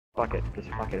fuck it. Just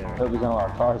fuck it, I Eric. hope there's not a lot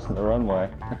of cars in the runway.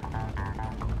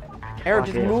 Eric,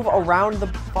 Fuck just it. move around the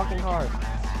fucking car.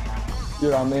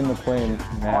 Dude, I'm in the plane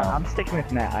now. I'm sticking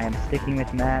with Matt. I am sticking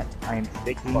with Matt. I am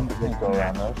sticking Fuck, with I can't go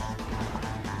around Matt. this.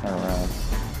 Turn around.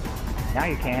 Now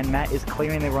you can. Matt is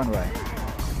clearing the runway.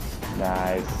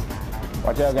 Nice.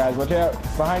 Watch out, guys. Watch out.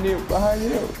 Behind you. Behind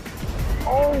you.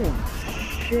 Oh,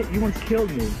 shit. You almost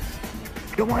killed me.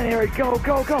 Go on, Eric. Go,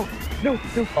 go, go. No, no.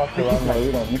 Fuck the runway.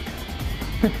 We don't need...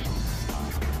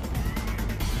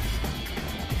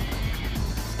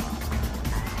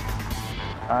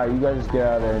 Alright, you guys just get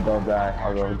out of there and don't die.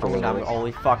 I'll go Oh my god, deliver.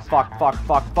 holy fuck.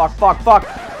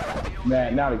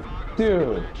 Man, not a...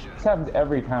 Dude, this happens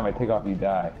every time I take off, you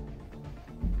die.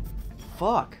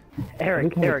 Fuck.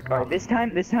 Eric, alright, this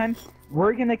time,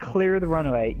 we're gonna clear the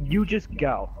runway. You just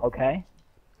go, okay?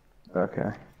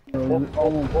 Okay.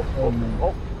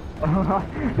 Oh.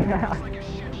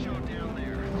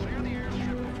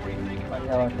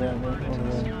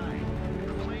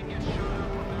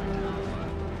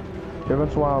 Every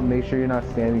once in a while, make sure you're not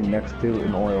standing next to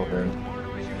an oil ring.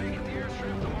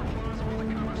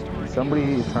 Somebody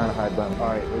is trying to hide behind.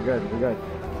 Alright, we're good, we're good.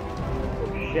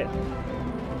 Oh, shit.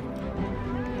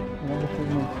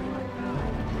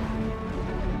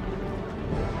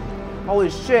 Holy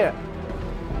shit.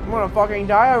 I'm gonna fucking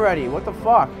die already. What the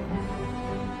fuck?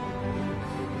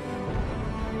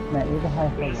 Matt, you're the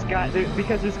high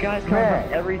Because this guy's coming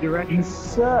from every direction. You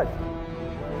suck!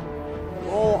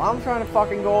 Oh, I'm trying to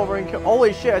fucking go over and kill.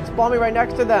 Holy shit, it's bombing right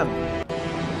next to them.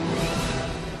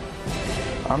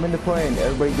 I'm in the plane.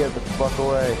 Everybody get the fuck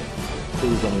away.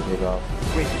 Please let me take off.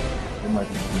 Wait,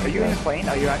 are you in the plane?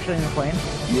 Are you actually in the plane?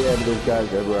 Yeah, but there's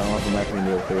guys everywhere. I don't know if I'm actually gonna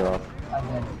be able to take off. I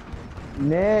did.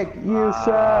 Nick, you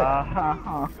suck!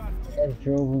 I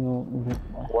drove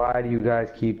Why do you guys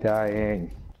keep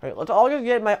dying? Alright, let's all go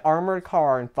get in my armored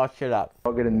car and fuck shit up.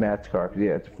 I'll get in Matt's car, because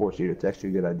yeah, it's a 4-seater. It's actually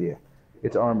a good idea.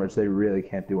 It's armored, so they really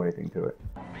can't do anything to it.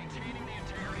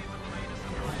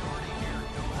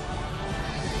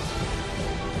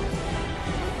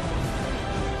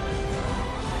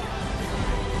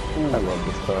 Ooh, I love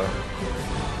this car.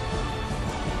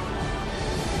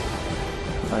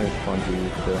 I just fun to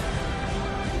use too.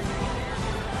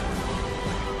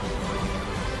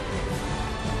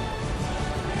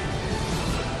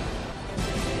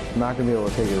 I'm not gonna be able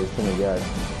to take it with too many guys.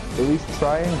 At least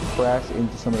try and crash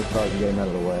into some of the cars and get them out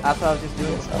of the way. That's what I was just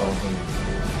doing. I don't think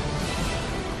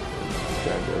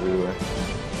guys are everywhere.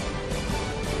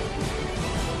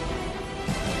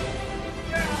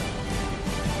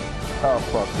 Oh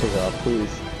fuck, take off, please.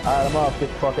 Alright, I'm off, get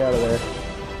the fuck out of there.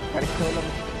 Gotta kill them.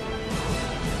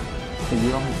 Hey,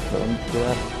 you don't have to kill him,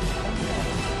 yeah.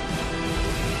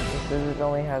 This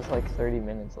only has like 30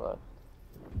 minutes left.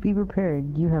 Be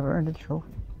prepared, you have earned a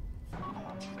trophy.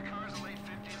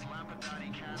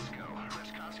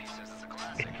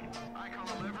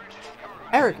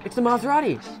 Eric, it's the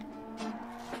Maserati.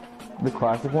 The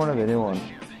classic one or the new one?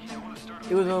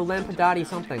 It was a Lampadati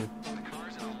something.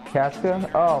 Casca?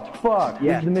 Oh fuck!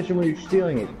 Yeah. This is the mission where you're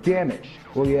stealing it. Damn it!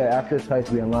 Well yeah, after this heist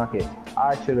we unlock it.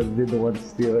 I should have been the one to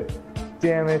steal it.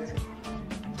 Damn it!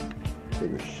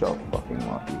 You're so fucking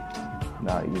lucky.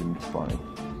 Not even funny.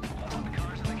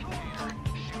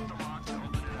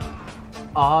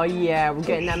 Oh yeah, we're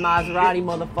getting that Maserati,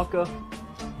 motherfucker.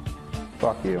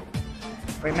 Fuck you.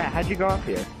 Wait, Matt, how'd you go up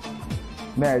here?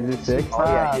 Man, is it 6? Oh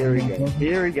yeah, here we go.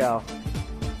 Here we go.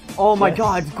 Oh my Yes.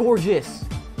 god, it's gorgeous.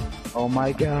 Oh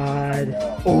my god.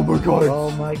 Oh my god.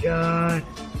 Oh my god.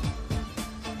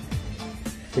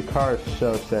 The car is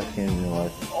so sexy in real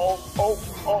life.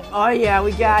 Oh yeah,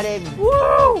 we got it.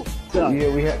 Woo!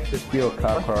 Yeah, we had to steal a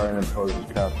cop car and then pose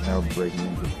as cops and now we're breaking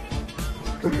into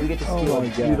it. We get to Oh steal my a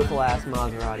God. beautiful ass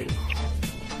Maserati.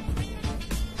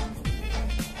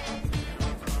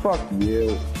 Fuck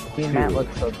you. See, Matt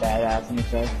looks so badass in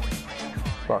this guy.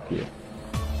 Fuck you.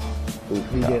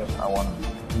 Lose You do. I want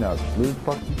to. No, just lose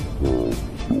fuck.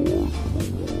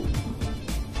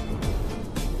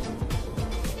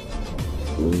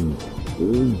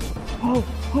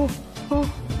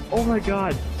 Oh my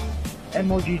god.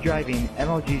 MLG driving.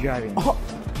 MLG driving. Oh.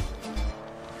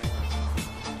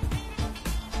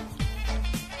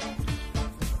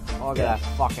 Oh, look at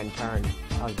that fucking turn.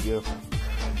 That was beautiful.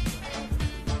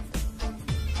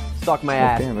 Stuck my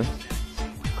ass. Damn it.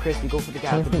 Chris, you go for the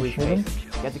guy with the briefcase.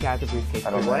 Get the guy with the briefcase. I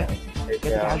don't Chris. know. Get the guy with the Get the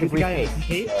guy with the briefcase.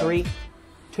 briefcase? 3,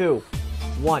 2,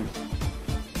 1.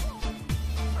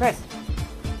 Chris!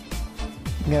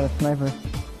 You got a sniper.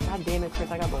 God damn it,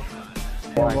 Chris, I got both.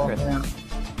 Yeah, Alright, walk Chris. down.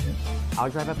 I'll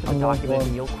drive up to the I'm documents going.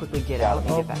 and you'll quickly get out and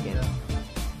get back in.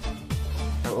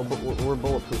 Alright, we're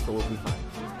bulletproof, so we'll be fine.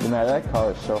 Man, that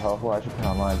car is so helpful. I should put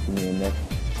online for me and Nick.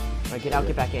 Alright, get out,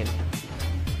 get back in.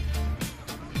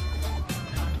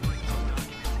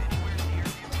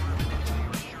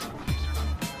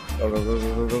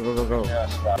 Go. Yeah,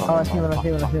 stop. Oh, I see one, I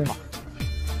see one, I see one.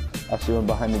 I see one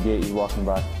behind the gate. He's walking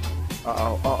by.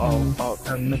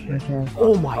 I'm missing a chance.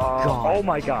 Oh my god. Oh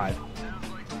my god.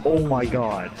 Oh my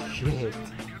god. Shit.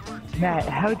 Matt,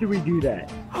 how did we do that?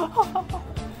 That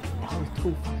was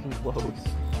too fucking close.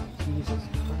 Jesus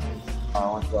Christ. Oh,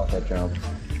 I want to off that jump.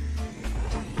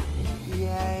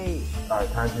 Yay.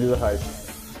 Alright, time to do the heist.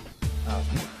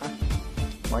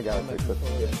 My god, it's quick.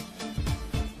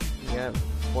 Yeah,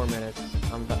 4 minutes.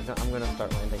 I'm gonna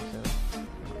start landing soon.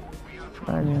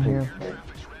 I'm in here.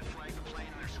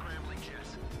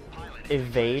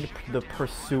 Evade the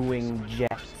pursuing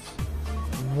jets.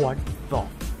 What the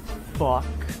fuck?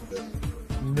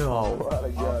 No.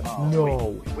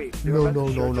 No. Wait, No.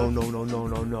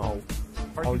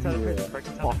 Are you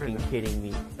fucking kidding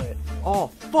me? Oh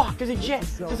fuck, there's a jet!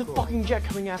 There's a fucking jet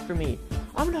coming after me!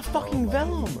 I'm gonna fucking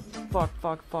venom! Fuck.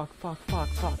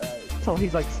 So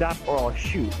he's like, stop or I'll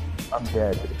shoot. I'm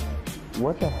dead.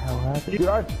 What the hell happened? Dude,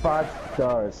 I have 5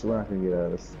 stars, so we're not gonna get out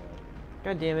of this.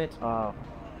 God damn it. Oh,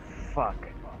 fuck.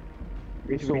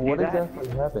 So what exactly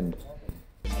happened?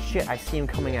 Shit, I see him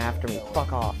coming after me.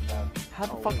 Fuck off. How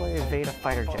the fuck do I evade a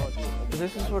fighter jet? Is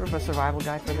this some sort of a survival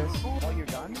guide for this? Oh, you're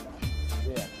done?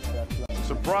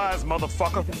 Surprise,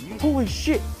 motherfucker! Holy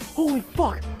shit! Holy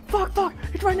fuck! Fuck!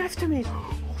 It's right next to me!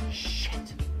 Holy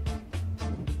shit!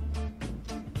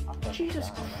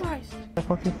 Jesus Christ! I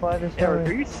fucking fly this Eric,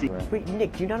 are way. you serious? Wait,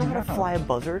 Nick, do you not know how to fly a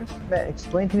buzzard? Matt,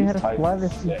 explain to me how to fly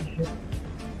this piece of shit.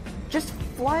 Just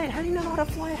fly it! How do you not know how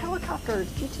to fly a helicopter?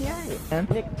 It's GTA!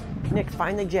 And? Nick,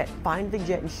 find the jet. Find the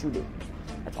jet and shoot it.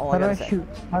 That's all How I do I gotta say. shoot?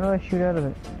 How do I shoot out of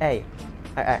it? A.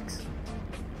 X.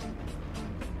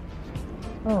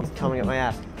 Oh, It's coming at my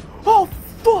ass. Oh,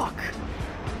 fuck!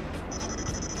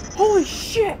 Holy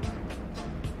shit!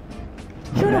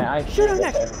 Shoot Man, him! Shoot him,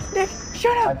 Nick! Nick,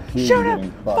 shoot him! I feel Shoot you him!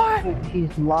 getting fucked. Fire!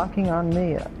 he's locking on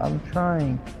me. I'm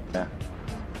trying.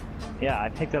 Yeah, I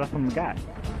picked it up from the guy.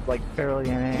 Like, barely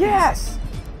in hand. Yes!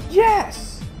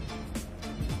 Yes!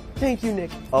 Thank you, Nick.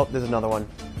 Oh, there's another one.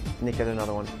 Nick, there's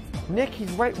another one. Nick,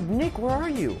 he's right. Nick, where are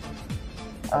you?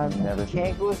 I Never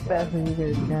can't go as fast as you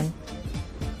guys can.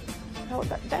 Hell,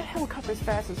 that helicopter's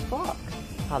fast as fuck.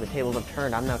 How the tables have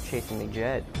turned. I'm now chasing the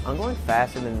jet. I'm going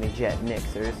faster than the jet. Nick,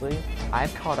 seriously?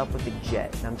 I've caught up with the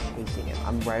jet and I'm chasing him.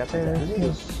 I'm right up to This him.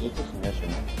 is the stupidest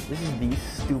mission. This is the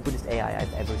stupidest AI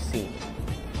I've ever seen.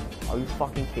 Are you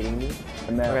fucking kidding me?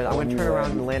 And then Okay, I'm when gonna you turn around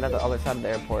land- and land at the other side of the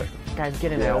airport. Guys,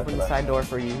 get in Yeah, there. Open the that's side door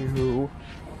for you.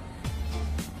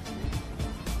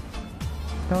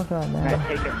 Don't die, man. Matt,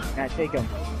 take him. Matt, take him.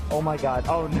 Oh my god.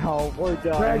 Oh no, we're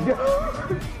done.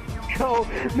 Go!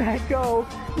 Matt, go!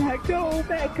 Matt, go!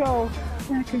 Matt, go!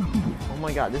 Matt, go! Oh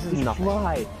my god, this is Just nothing.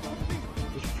 fly!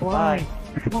 Just fly!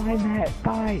 Fly, Matt!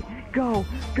 Bye! Go!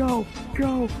 Go!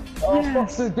 Go! Oh,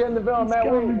 Yes! fuck, get in the bell, He's Matt,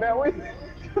 going. wait.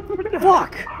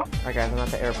 Fuck! Alright guys, I'm at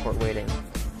the airport waiting.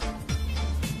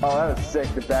 Oh, that was sick,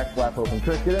 the back flap open.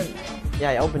 Chris, get in.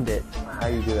 Yeah, I opened it. How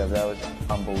you do that? That was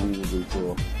unbelievably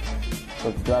cool.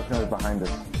 Look, the drop zone is behind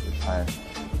us this time.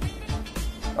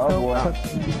 Oh boy.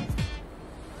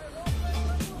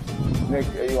 Nick,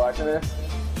 are you watching this?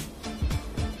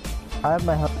 I have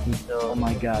my husky. Oh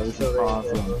my god, this is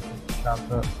awesome.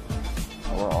 Chopped up.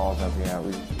 Oh, we're all jumping out.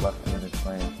 We just left him in his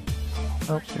plane.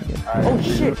 Oh, Alright, Oh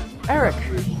shit! Eric!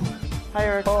 Hi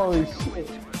Eric. holy shit.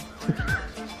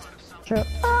 shit.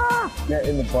 Get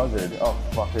in the buzzard. Oh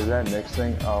fuck, is that Nick's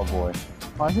thing? Oh boy.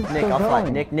 Why is it Nick, still I'll fly.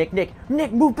 going?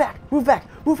 Nick, move back!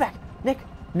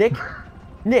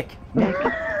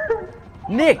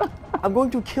 Nick! I'm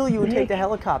going to kill you and take the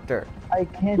helicopter. I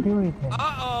can't do anything.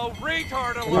 Uh-oh,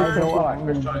 retard Press alert!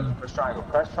 triangle,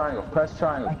 press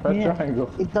Can't. triangle.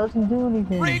 It doesn't do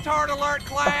anything. Retard alert,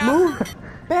 class! Move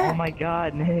Oh back! my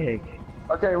god, Nick!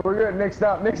 Okay, we're good. Nick,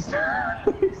 stop. Nick, stop.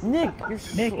 Nick, you're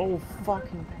Nick. so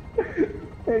fucking...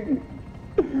 Nick.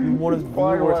 You're one of the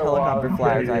worst helicopter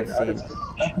flags I've seen.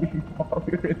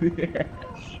 We're in the air.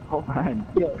 Hold on.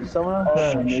 Yo, someone Oh,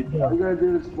 else. Nick, all we gotta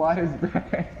do is fly his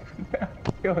back.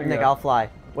 Killing Nick, us. I'll fly.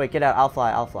 Wait, get out. I'll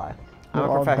fly. I'm We'll a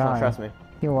all professional, die. trust me.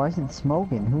 Yo, why is it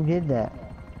smoking? Who did that?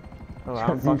 Oh, I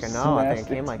don't You fucking know. I think it smashed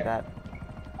came it. like that.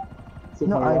 So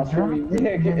No, funny, I watch me, dropped it.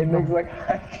 Nick, and Nick's like,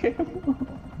 I can't.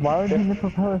 Why would the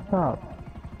propeller stop?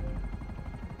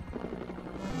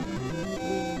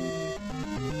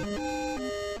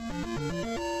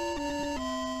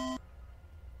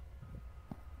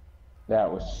 That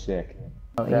was sick.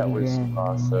 Oh, That 80 was grand.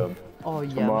 awesome. Oh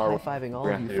yeah, Tomorrow, I'm high-fiving all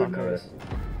we're of you gonna do another. fuckers.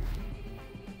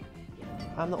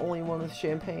 I'm the only one with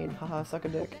champagne. Haha, suck a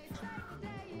dick.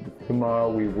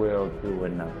 Tomorrow we will do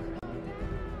another.